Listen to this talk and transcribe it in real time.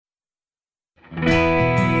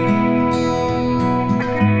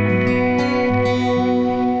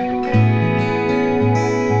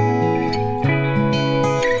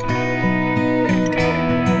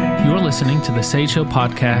listening to the Sage Hill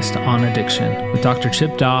Podcast on Addiction with Dr.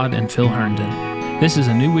 Chip Dodd and Phil Herndon. This is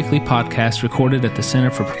a new weekly podcast recorded at the Center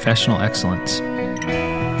for Professional Excellence.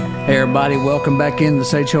 Hey everybody, welcome back in the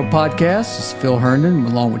Sage Hill Podcast. It's Phil Herndon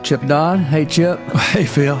along with Chip Dodd. Hey Chip. Hey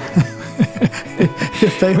Phil.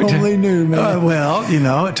 If they only knew, man. Well, you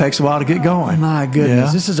know, it takes a while to get going. My goodness.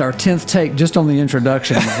 Yeah. This is our 10th take just on the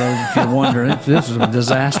introduction. If you're wondering, this is a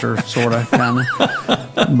disaster, sort of, kind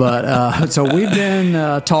of. But so we've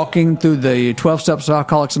been talking through the 12 Steps of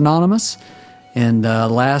Alcoholics Anonymous. And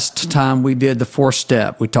last time we did the fourth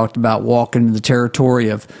step. We talked about walking in the territory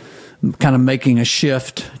of kind of making a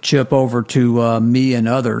shift, Chip, over to me and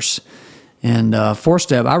others. And fourth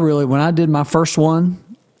step, when I did my first one,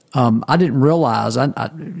 I didn't realize,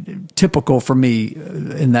 typical for me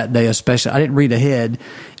in that day especially, I didn't read ahead.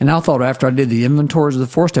 And I thought after I did the inventories of the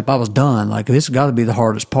fourth step, I was done. Like, this has got to be the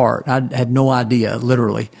hardest part. I had no idea,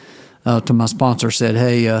 literally. To my sponsor, said,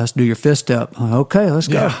 hey, let's do your fifth step. Okay, let's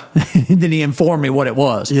go. Yeah. And then he informed me what it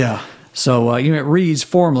was. Yeah. So, it reads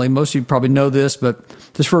formally, most of you probably know this, but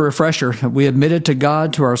just for a refresher, we admitted to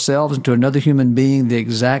God, to ourselves, and to another human being the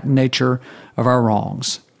exact nature of our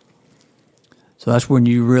wrongs. So that's when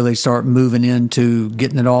you really start moving into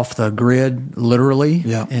getting it off the grid, literally,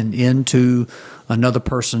 Yeah. and into another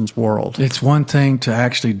person's world. It's one thing to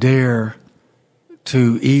actually dare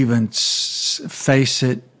to even face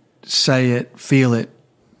it, say it, feel it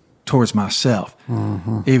towards myself,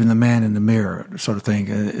 even the man in the mirror sort of thing.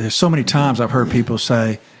 There's so many times I've heard people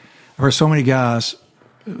say, I've heard so many guys,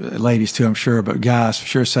 ladies too, I'm sure, but guys for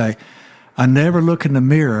sure say, I never look in the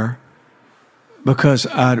mirror because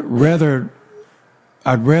I'd rather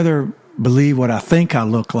believe what I think I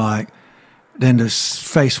look like than to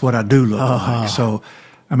face what I do look like. So,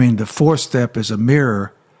 the fourth step is a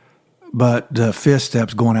mirror, but the fifth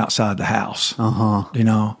step's going outside the house. You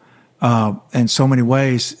know, in so many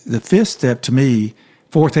ways, the fifth step to me,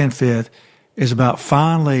 fourth and fifth, is about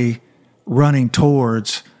finally running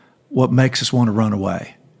towards what makes us want to run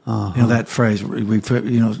away. You know, that phrase,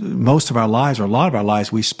 most of our lives, or a lot of our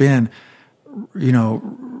lives, we spend,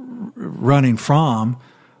 running from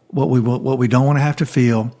what we don't want to have to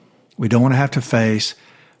feel, we don't want to have to face,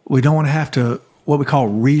 we don't want to have to what we call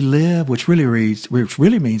relive, which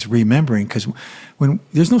really means remembering, because when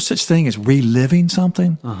there's no such thing as reliving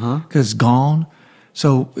something because it's gone.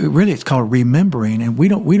 So it's called remembering, and we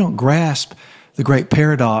don't grasp the great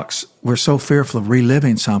paradox. We're so fearful of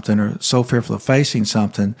reliving something or so fearful of facing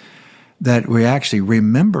something that we actually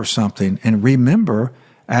remember something, and remember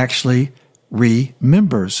actually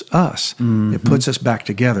remembers us. It puts us back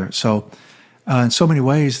together. So in so many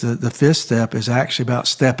ways, the fifth step is actually about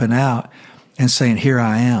stepping out and saying, here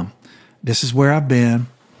I am. This is where I've been.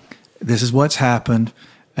 This is what's happened.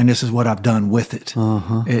 And this is what I've done with it.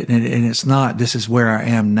 And it's not, this is where I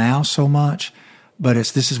am now so much, but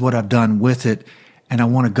this is what I've done with it, and I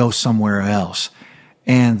want to go somewhere else.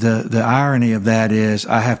 And the irony of that is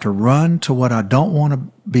I have to run to what I don't want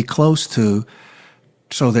to be close to,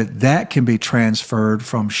 so that can be transferred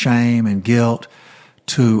from shame and guilt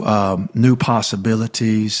to new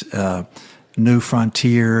possibilities, new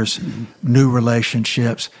frontiers, new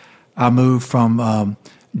relationships. I move from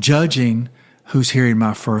judging who's hearing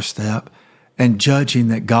my first step and judging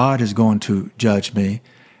that God is going to judge me,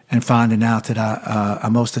 and finding out that I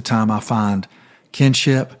most of the time I find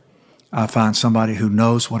kinship. I find somebody who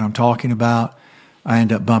knows what I'm talking about. I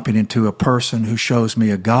end up bumping into a person who shows me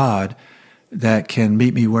a God that can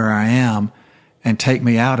meet me where I am and take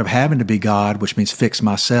me out of having to be God, which means fix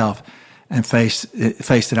myself, and face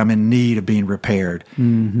that I'm in need of being repaired.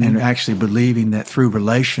 And actually believing that through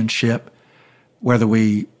relationship, whether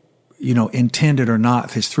we, intend it or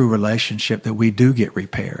not, it's through relationship that we do get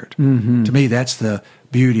repaired. To me, that's the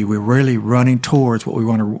beauty. We're really running towards what we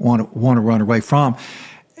want to run away from.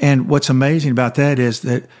 And what's amazing about that is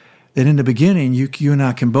that in the beginning, you and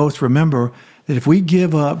I can both remember that if we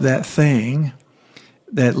give up that thing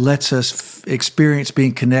that lets us experience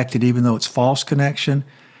being connected, even though it's false connection,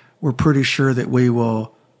 we're pretty sure that we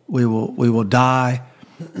will die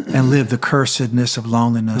and live the cursedness of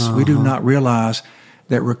loneliness. We do not realize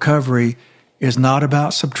that recovery is not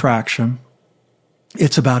about subtraction;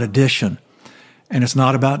 it's about addition, and it's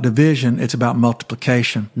not about division; it's about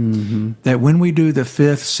multiplication. That when we do the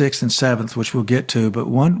fifth, sixth, and seventh, which we'll get to, but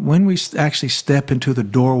when we actually step into the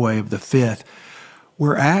doorway of the fifth,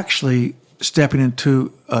 we're actually stepping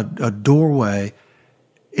into a doorway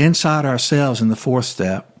inside ourselves in the fourth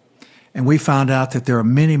step, And we found out that there are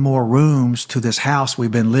many more rooms to this house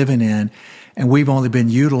we've been living in, and we've only been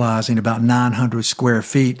utilizing about 900 square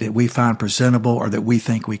feet that we find presentable or that we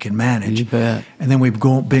think we can manage. You bet. And then we've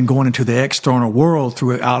been going into the external world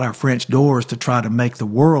throughout our French doors to try to make the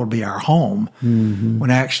world be our home,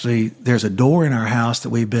 when actually there's a door in our house that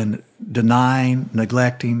we've been denying,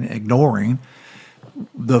 neglecting, ignoring.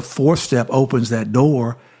 The fourth step opens that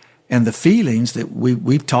door. And the feelings that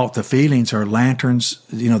we've taught, the feelings are lanterns,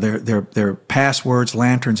 they're passwords,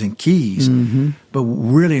 lanterns, and keys. But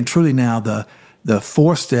really and truly now, the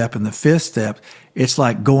fourth step and the fifth step, it's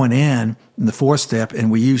like going in the fourth step, and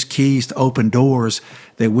we use keys to open doors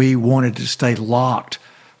that we wanted to stay locked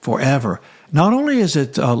forever. Not only is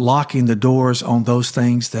it locking the doors on those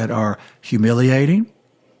things that are humiliating,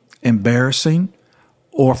 embarrassing,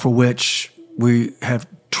 or for which we have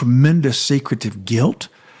tremendous secretive guilt,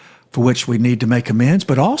 for which we need to make amends,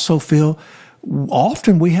 but also feel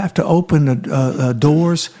often we have to open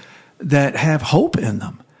doors that have hope in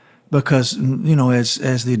them. Because,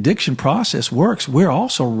 as the addiction process works, we're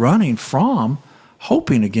also running from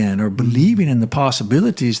hoping again or believing in the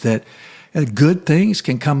possibilities that good things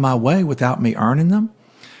can come my way without me earning them.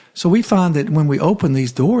 So we find that when we open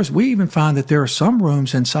these doors, we even find that there are some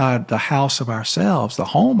rooms inside the house of ourselves, the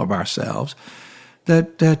home of ourselves,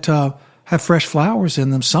 that have fresh flowers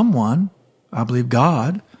in them. Someone, I believe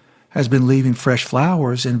God, has been leaving fresh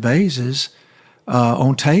flowers in vases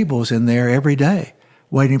on tables in there every day,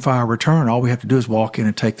 waiting for our return. All we have to do is walk in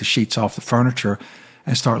and take the sheets off the furniture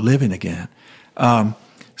and start living again.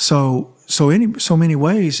 So many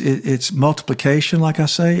ways, it's multiplication, like I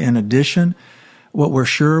say, and addition. What we're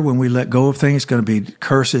sure when we let go of things is going to be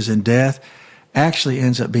curses and death actually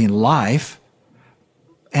ends up being life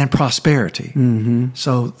and prosperity.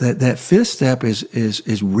 So that fifth step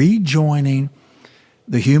is rejoining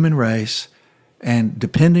the human race and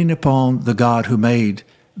depending upon the God who made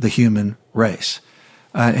the human race.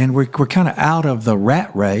 And we're kind of out of the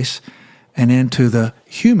rat race and into the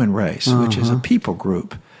human race, which is a people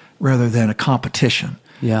group rather than a competition.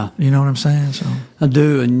 Yeah. You know what I'm saying? So I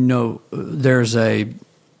do. And, there's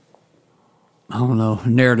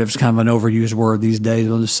narrative's kind of an overused word these days.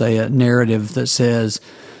 I'll just say a narrative that says,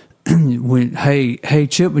 hey,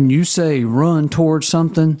 Chip, when you say run towards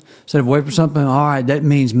something instead of away from something, all right, that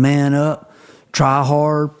means man up, try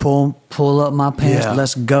hard, pull up my pants,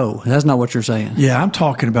 let's go. That's not what you're saying. Yeah, I'm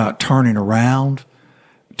talking about turning around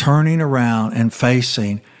and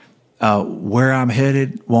facing where I'm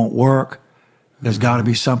headed won't work. There's got to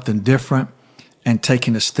be something different, and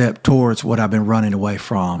taking a step towards what I've been running away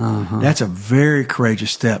from. That's a very courageous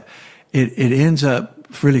step. It ends up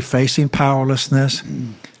really facing powerlessness,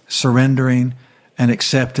 surrendering, and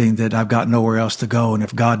accepting that I've got nowhere else to go. And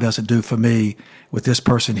if God doesn't do for me with this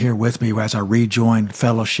person here with me as I rejoin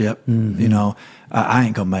fellowship, I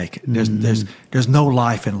ain't gonna make it. There's no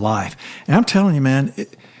life in life. And I'm telling you, man,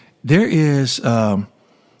 there's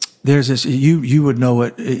this. You would know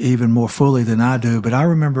it even more fully than I do. But I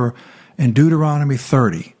remember in Deuteronomy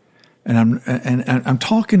 30, and I'm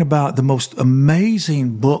talking about the most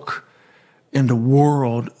amazing book in the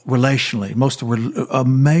world relationally, most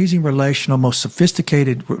amazing relational, most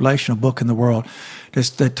sophisticated relational book in the world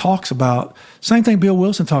that talks about, same thing Bill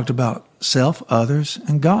Wilson talked about, self, others,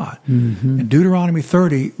 and God. In Deuteronomy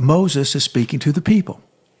 30, Moses is speaking to the people,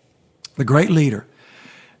 the great leader.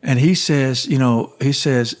 And he says,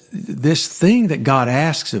 this thing that God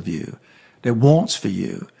asks of you, that wants for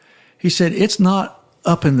you, he said, it's not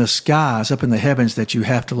up in the skies, up in the heavens that you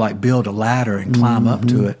have to build a ladder and climb up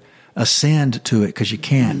to it. Ascend to it because you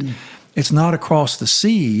can't. It's not across the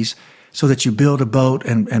seas so that you build a boat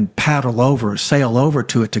and sail over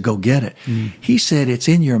to it to go get it. He said it's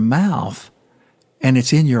in your mouth and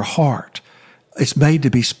it's in your heart. It's made to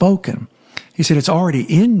be spoken. He said it's already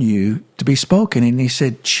in you to be spoken. And he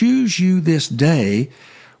said, choose you this day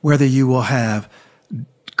whether you will have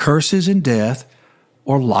curses and death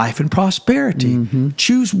or life and prosperity.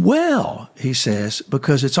 Choose well, he says,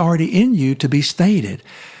 because it's already in you to be stated.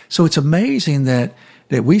 So it's amazing that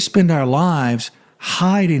we spend our lives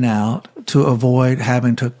hiding out to avoid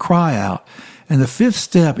having to cry out. And the fifth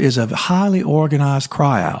step is a highly organized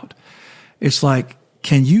cry out. It's like,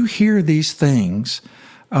 can you hear these things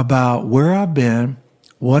about where I've been,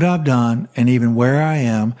 what I've done, and even where I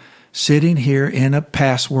am, sitting here in a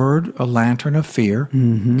password, a lantern of fear?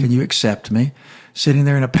 Can you accept me? Sitting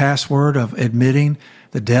there in a password of admitting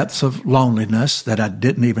the depths of loneliness that I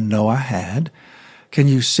didn't even know I had. Can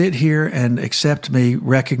you sit here and accept me,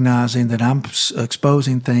 recognizing that I'm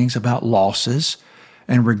exposing things about losses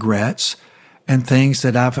and regrets and things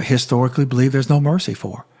that I've historically believed there's no mercy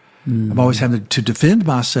for? I'm always having to defend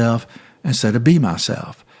myself instead of be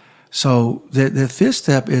myself. So the fifth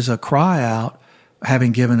step is a cry out,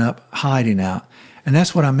 having given up, hiding out. And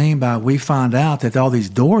that's what I mean by we find out that all these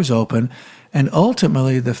doors open, and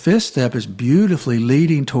ultimately the fifth step is beautifully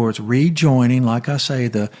leading towards rejoining, like I say,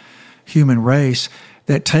 the human race,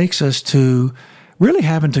 that takes us to really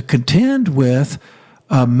having to contend with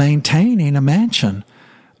maintaining a mansion,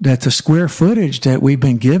 that the square footage that we've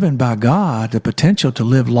been given by God, the potential to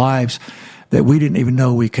live lives that we didn't even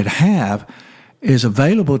know we could have, is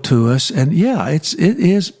available to us. And yeah, it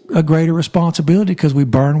is a greater responsibility because we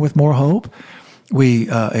burn with more hope. We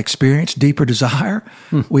experience deeper desire.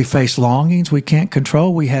 We face longings we can't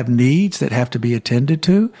control. We have needs that have to be attended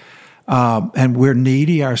to. And we're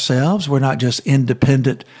needy ourselves. We're not just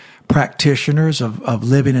independent practitioners of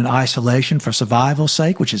living in isolation for survival's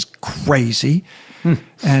sake, which is crazy.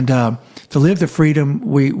 And to live the freedom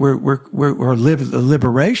or live the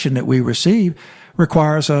liberation that we receive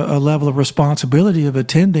requires a level of responsibility of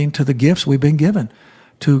attending to the gifts we've been given,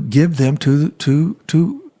 to give them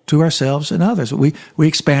to ourselves and others. We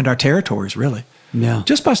expand our territories, really. Yeah.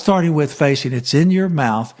 Just by starting with facing it's in your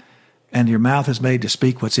mouth, and your mouth is made to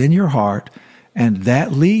speak what's in your heart, and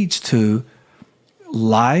that leads to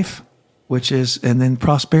life, and then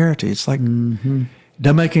prosperity. It's like,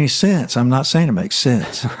 doesn't make any sense. I'm not saying it makes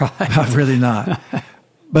sense. Right. I'm really not.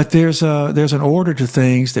 But there's an order to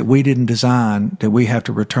things that we didn't design that we have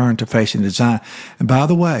to return to facing design. And by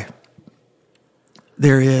the way,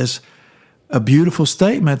 there is a beautiful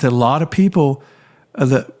statement that a lot of people,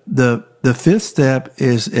 the fifth step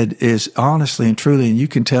is honestly and truly, and you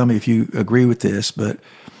can tell me if you agree with this, but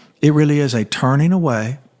it really is a turning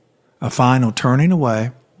away, a final turning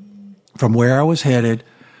away from where I was headed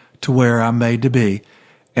to where I'm made to be.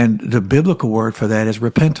 And the biblical word for that is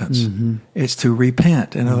repentance. It's to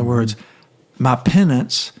repent. In other words, my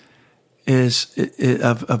penance is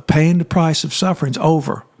of paying the price of suffering's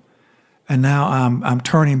over. And now I'm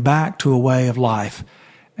turning back to a way of life.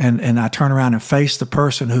 And I turn around and face the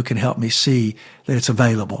person who can help me see that it's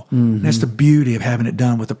available. And that's the beauty of having it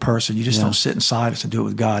done with a person. You just don't sit in silence and do it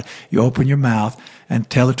with God. You open your mouth and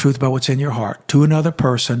tell the truth about what's in your heart to another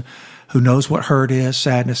person who knows what hurt is,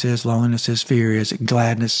 sadness is, loneliness is, fear is,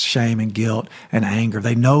 gladness, shame, and guilt, and anger.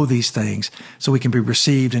 They know these things, so we can be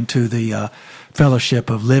received into the fellowship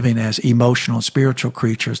of living as emotional and spiritual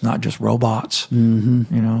creatures, not just robots. You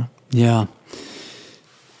know? Yeah.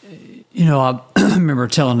 You know, I remember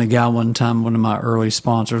telling a guy one time, one of my early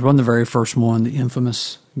sponsors, wasn't the very first one, the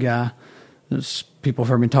infamous guy. People have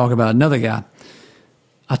heard me talk about another guy.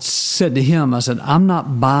 I said to him, I said, I'm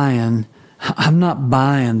not buying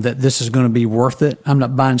that this is going to be worth it. I'm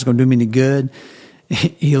not buying it's going to do me any good.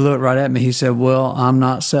 He looked right at me. He said, well, I'm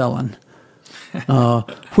not selling,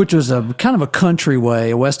 which was a kind of a country way,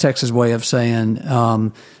 a West Texas way of saying,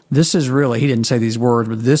 this is really, he didn't say these words,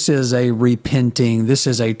 but this is a repenting, this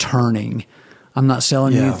is a turning. I'm not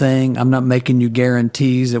selling you anything. I'm not making you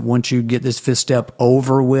guarantees that once you get this fifth step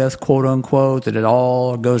over with, quote unquote, that it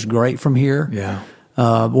all goes great from here. Yeah.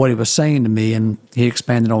 What he was saying to me, and he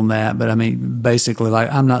expanded on that, but I mean, basically,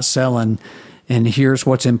 like, I'm not selling, and here's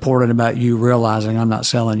what's important about you realizing I'm not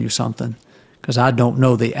selling you something, because I don't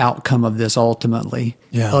know the outcome of this ultimately,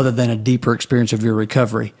 other than a deeper experience of your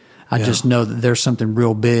recovery. I just know that there's something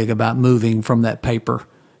real big about moving from that paper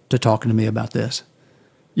to talking to me about this.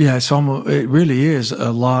 Yeah, it really is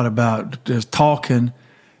a lot about there's talking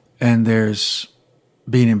and there's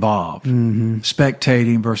being involved,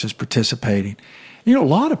 spectating versus participating. You know, a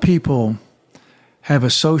lot of people have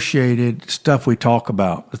associated stuff we talk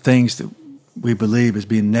about, the things that we believe as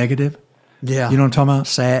being negative. Yeah. You know what I'm talking about?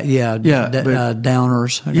 Sad,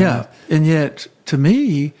 downers. Yeah. And yet, to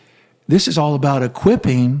me, this is all about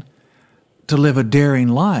equipping to live a daring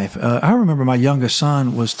life. I remember my youngest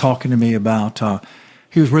son was talking to me about,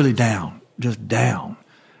 he was really down, just down.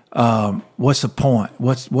 What's the point?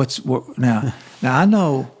 Now I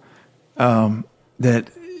know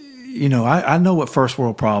that, you know, I know what first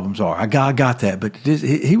world problems are. I got that, but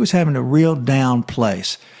he was having a real down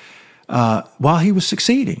place while he was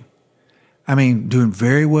succeeding. I mean, doing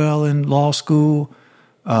very well in law school,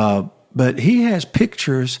 but he has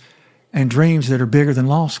pictures and dreams that are bigger than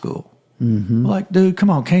law school. Like, dude,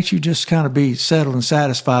 come on, can't you just kind of be settled and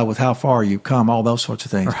satisfied with how far you've come, all those sorts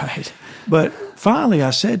of things. Right. But finally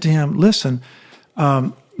I said to him, listen,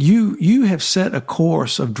 you have set a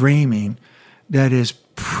course of dreaming that is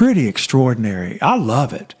pretty extraordinary. I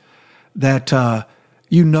love it. That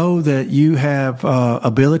you know that you have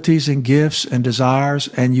abilities and gifts and desires,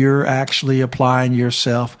 and you're actually applying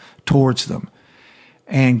yourself towards them.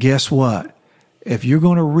 And guess what? if you're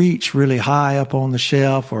going to reach really high up on the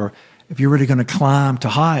shelf, or if you're really going to climb to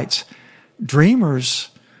heights, dreamers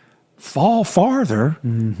fall farther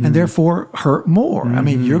and therefore hurt more. I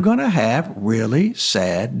mean, you're going to have really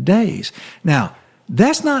sad days. Now,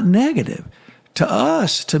 that's not negative. To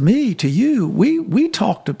us, to me, to you, we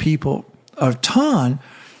talk to people a ton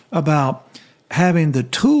about having the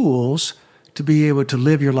tools to be able to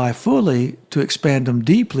live your life fully, to expand them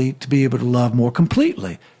deeply, to be able to love more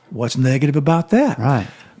completely. What's negative about that? Right.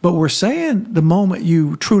 But we're saying the moment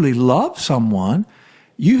you truly love someone,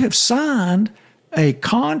 you have signed a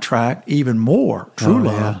contract, even more, true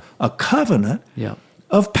love, a covenant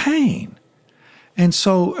of pain. And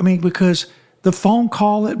so, I mean, because the phone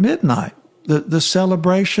call at midnight, the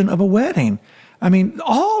celebration of a wedding, I mean,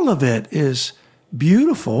 all of it is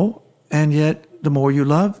beautiful, and yet the more you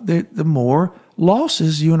love, the more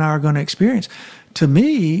losses you and I are going to experience. To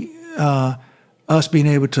me, us being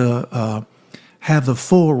able to have the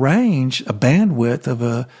full range, a bandwidth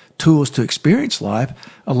of tools to experience life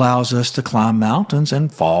allows us to climb mountains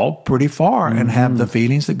and fall pretty far and have the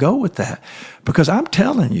feelings that go with that. Because I'm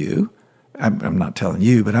telling you, I'm not telling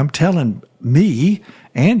you, but I'm telling me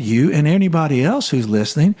and you and anybody else who's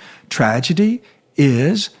listening, tragedy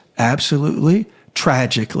is absolutely,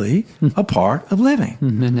 tragically a part of living.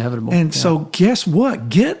 Inevitable. And so guess what?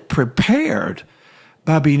 Get prepared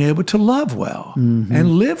by being able to love well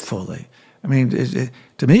and live fully. I mean,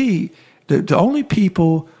 to me, the only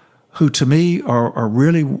people who to me are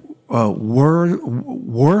really worthy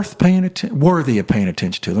of paying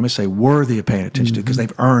attention to, let me say worthy of paying attention to, because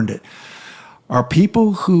they've earned it, are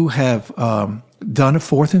people who have done a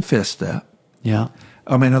fourth and fifth step. Yeah.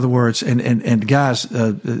 I mean, in other words, and guys,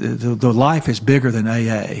 the life is bigger than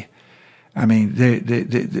AA. I mean,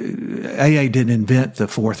 AA didn't invent the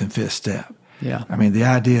fourth and fifth step. Yeah. I mean, the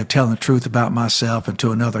idea of telling the truth about myself and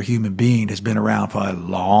to another human being has been around for a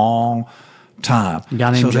long time. A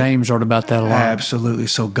guy named James wrote about that a lot. Absolutely.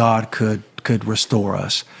 So God could restore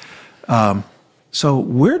us. So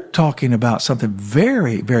we're talking about something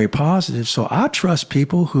very, very positive. So I trust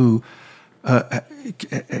people who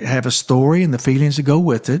have a story and the feelings that go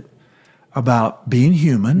with it about being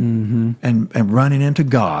human and running into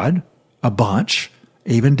God a bunch,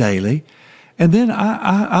 even daily. And then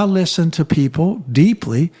I listen to people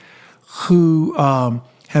deeply who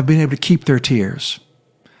have been able to keep their tears,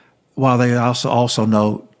 while they also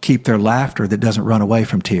know keep their laughter that doesn't run away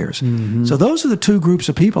from tears. So those are the two groups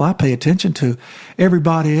of people I pay attention to.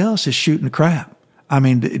 Everybody else is shooting the crap. I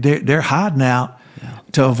mean, they're hiding out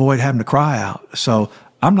to avoid having to cry out. So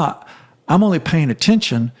I'm only paying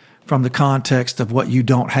attention from the context of what you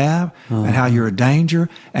don't have and how you're a danger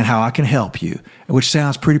and how I can help you, which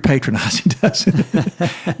sounds pretty patronizing, doesn't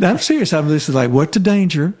it? No, I'm serious. I'm listening like what the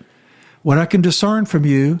danger, what I can discern from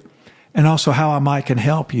you, and also how I might can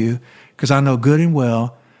help you, because I know good and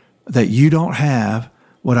well that you don't have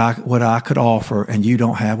what I could offer, and you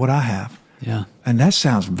don't have what I have. Yeah. And that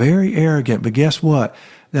sounds very arrogant, but guess what?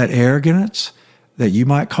 That arrogance that you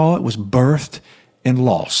might call it was birthed in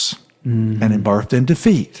loss and birthed in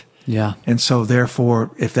defeat. Yeah. And so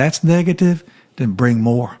therefore, if that's negative, then bring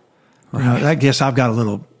more. Right. You know, I guess I've got a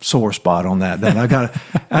little sore spot on that. Then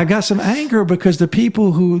I got some anger because the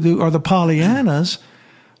people who are the Pollyannas,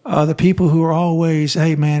 the people who are always,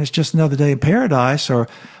 hey man, it's just another day in paradise, or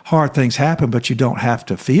hard things happen, but you don't have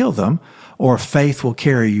to feel them, or faith will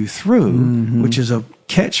carry you through, which is a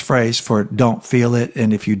catchphrase for don't feel it.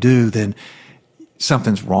 And if you do, then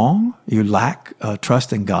something's wrong. You lack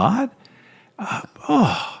trust in God.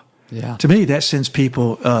 Yeah. To me, that sends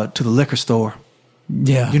people to the liquor store.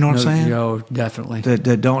 Yeah. You know what I'm saying? No, definitely.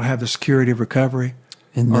 That don't have the security of recovery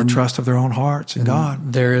or trust of their own hearts in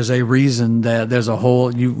God. There is a reason that there's a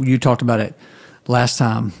whole, you talked about it last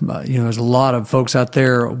time. There's a lot of folks out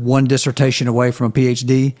there, one dissertation away from a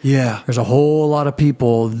PhD. Yeah. There's a whole lot of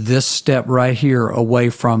people this step right here away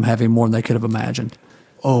from having more than they could have imagined.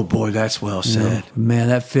 Oh boy, that's well said. Man,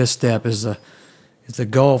 that fifth step is a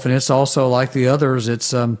gulf, and it's also like the others.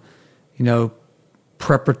 It's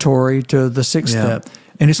preparatory to the sixth step.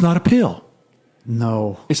 And it's not a pill.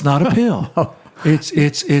 No, it's not a pill. No.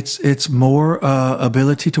 It's more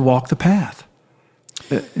ability to walk the path.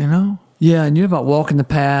 Yeah, and about walking the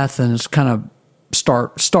path, and it's kind of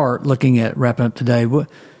start looking at wrapping up today.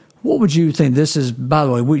 What would you think? This is, by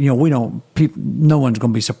the way, we don't. No one's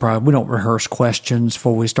going to be surprised. We don't rehearse questions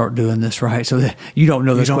before we start doing this, right? So that you don't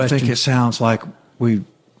know this question. You don't think it sounds like we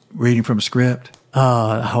reading from a script?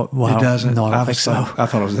 Well, it doesn't. No, I don't think so. I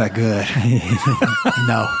thought it was that good.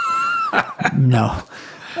 No.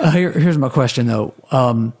 Here's my question though.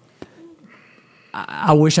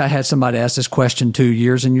 I wish I had somebody ask this question 2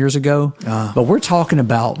 years and years ago, but we're talking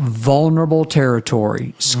about vulnerable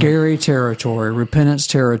territory, scary territory, repentance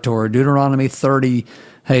territory, Deuteronomy 30.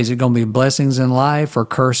 Hey, is it going to be blessings in life or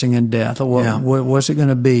cursing in death? What's it going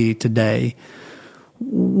to be today?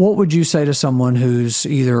 What would you say to someone who's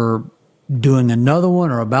either doing another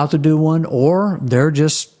one or about to do one, or they're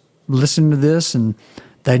just listening to this and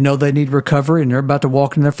they know they need recovery and they're about to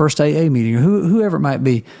walk in their first AA meeting, or whoever it might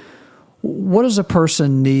be? What does a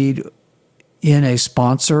person need in a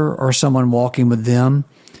sponsor or someone walking with them?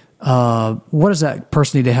 What does that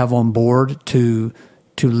person need to have on board to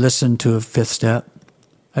listen to a fifth step?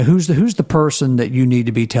 Who's the person that you need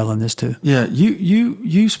to be telling this to? Yeah,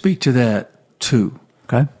 you speak to that too.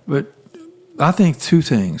 Okay. But I think two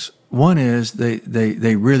things. One is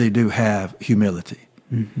they really do have humility.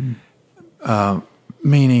 Mm-hmm.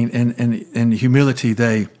 Meaning in humility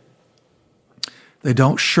they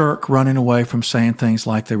don't shirk running away from saying things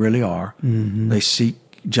like they really are. Mm-hmm. They seek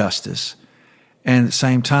justice. And at the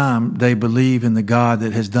same time, they believe in the God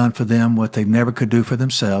that has done for them what they never could do for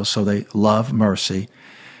themselves, so they love mercy.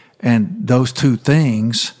 And those two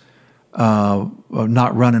things, of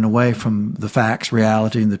not running away from the facts,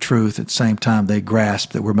 reality, and the truth, at the same time they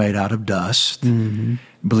grasp that we're made out of dust, mm-hmm.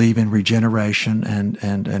 believe in regeneration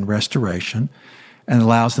and restoration, and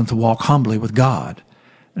allows them to walk humbly with God.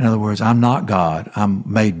 In other words, I'm not God, I'm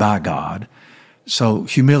made by God. So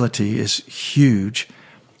humility is huge.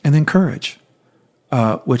 And then courage,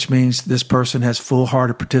 which means this person has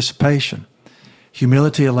full-hearted participation.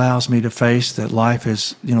 Humility allows me to face that life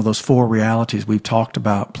is, those four realities we've talked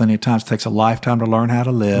about plenty of times. It takes a lifetime to learn how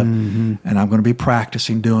to live, mm-hmm. and I'm going to be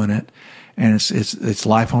practicing doing it. And it's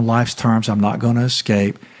life on life's terms. I'm not going to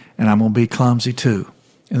escape, and I'm going to be clumsy too.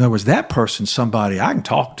 In other words, that person's somebody I can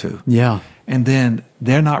talk to. Yeah. And then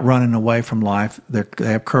they're not running away from life. They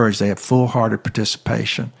have courage. They have full-hearted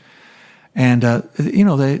participation. And,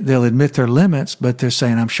 they'll admit their limits, but they're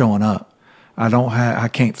saying, I'm showing up. I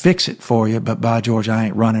can't fix it for you, but by George, I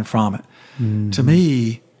ain't running from it. Mm-hmm. To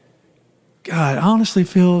me, God, I honestly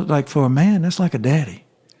feel like for a man, that's like a daddy.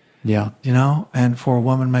 Yeah. And for a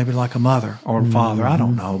woman, maybe like a mother or a father. I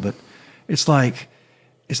don't know, but it's like,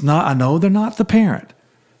 I know they're not the parent,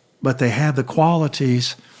 but they have the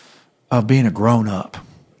qualities of being a grown up,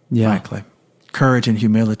 frankly. Courage and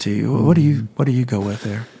humility. What do you go with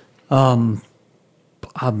there?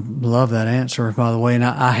 I love that answer, by the way, and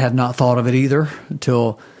I had not thought of it either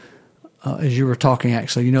until as you were talking,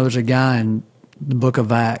 actually. There's a guy in the book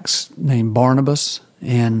of Acts named Barnabas,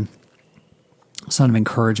 and son of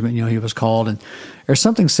encouragement, he was called. And there's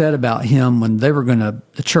something said about him when they were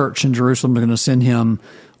the church in Jerusalem was going to send him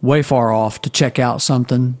way far off to check out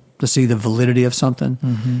something, to see the validity of something.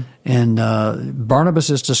 Mm-hmm. And Barnabas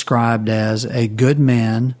is described as a good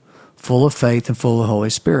man, full of faith and full of the Holy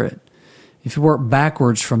Spirit. If you work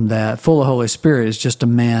backwards from that, full of Holy Spirit is just a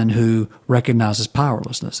man who recognizes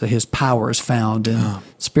powerlessness, that his power is found in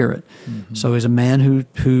spirit. Mm-hmm. So he's a man who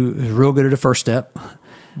is real good at the first step.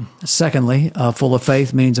 Mm-hmm. Secondly, full of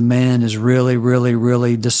faith means a man is really, really,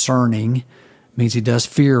 really discerning. It means he does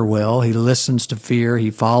fear well. He listens to fear. He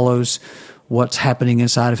follows what's happening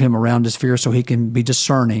inside of him around his fear so he can be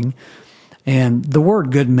discerning. And the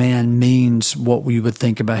word good man means what we would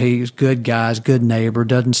think about. He's good guy, he's good neighbor,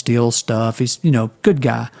 doesn't steal stuff. He's, good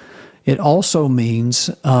guy. It also means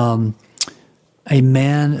a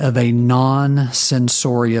man of a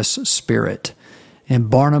non-censorious spirit. And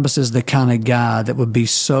Barnabas is the kind of guy that would be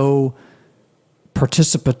so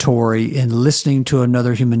participatory in listening to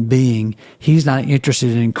another human being. He's not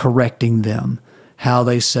interested in correcting them, how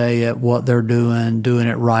they say it, what they're doing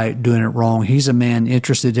it right, doing it wrong. He's a man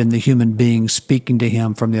interested in the human being speaking to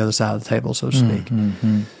him from the other side of the table, so to speak.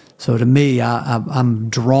 Mm-hmm. So to me, I'm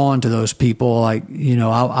drawn to those people. Like,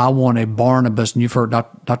 I want a Barnabas, and you've heard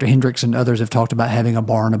Dr. Hendricks and others have talked about having a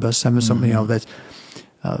Barnabas. Something, that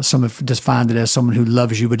some have defined it as someone who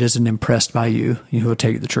loves you but isn't impressed by you, who will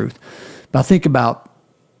tell you the truth. But I think about,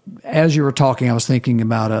 as you were talking, I was thinking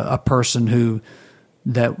about a person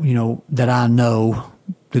that I know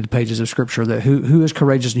through the pages of Scripture, that who is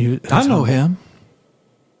courageous and who I know him.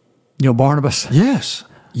 Barnabas? Yes,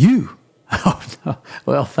 you. Oh, no.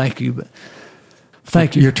 Well, thank you, but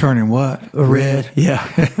thank you. You're turning what? Red. Yeah.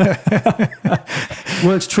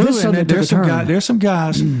 Well, it's true. And there's some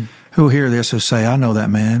guys who hear this who say, "I know that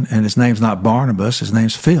man, and his name's not Barnabas. His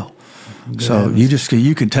name's Phil." Good so heavens.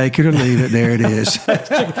 You can take it or leave it. There it is.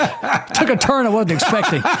 Took a turn I wasn't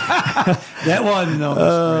expecting. That wasn't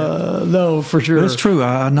no, for sure. But it's true.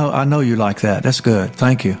 I know you like that. That's good.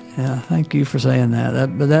 Thank you. Yeah, thank you for saying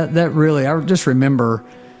that. But that really, I just remember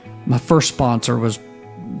my first sponsor was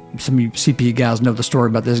some of you CPE guys know the story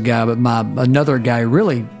about this guy, but another guy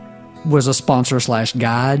really was a sponsor /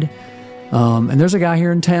 guide. And there's a guy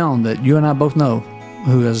here in town that you and I both know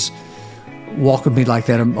who has walked with me like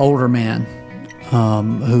that, an older man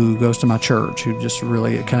who goes to my church, who just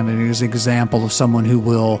really kind of is an example of someone who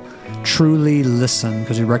will truly listen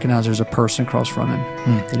because he recognizes there's a person across from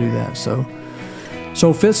him to do that.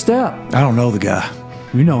 So fifth step. I don't know the guy.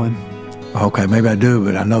 You know him. Okay, maybe I do,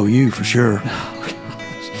 but I know you for sure.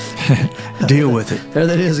 Deal with it. There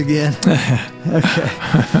that is again.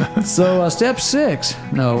 Okay. So step 6.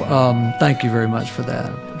 No, thank you very much for that. I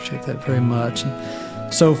appreciate that very much.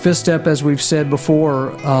 So fifth step, as we've said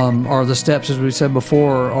before, or the steps, as we said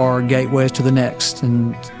before, are gateways to the next.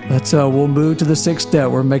 And we'll move to the 6th step.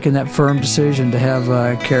 We're making that firm decision to have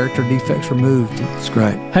character defects removed. It's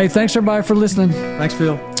great. Hey, thanks everybody for listening. Thanks,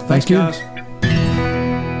 Phil. Thank you. Guys.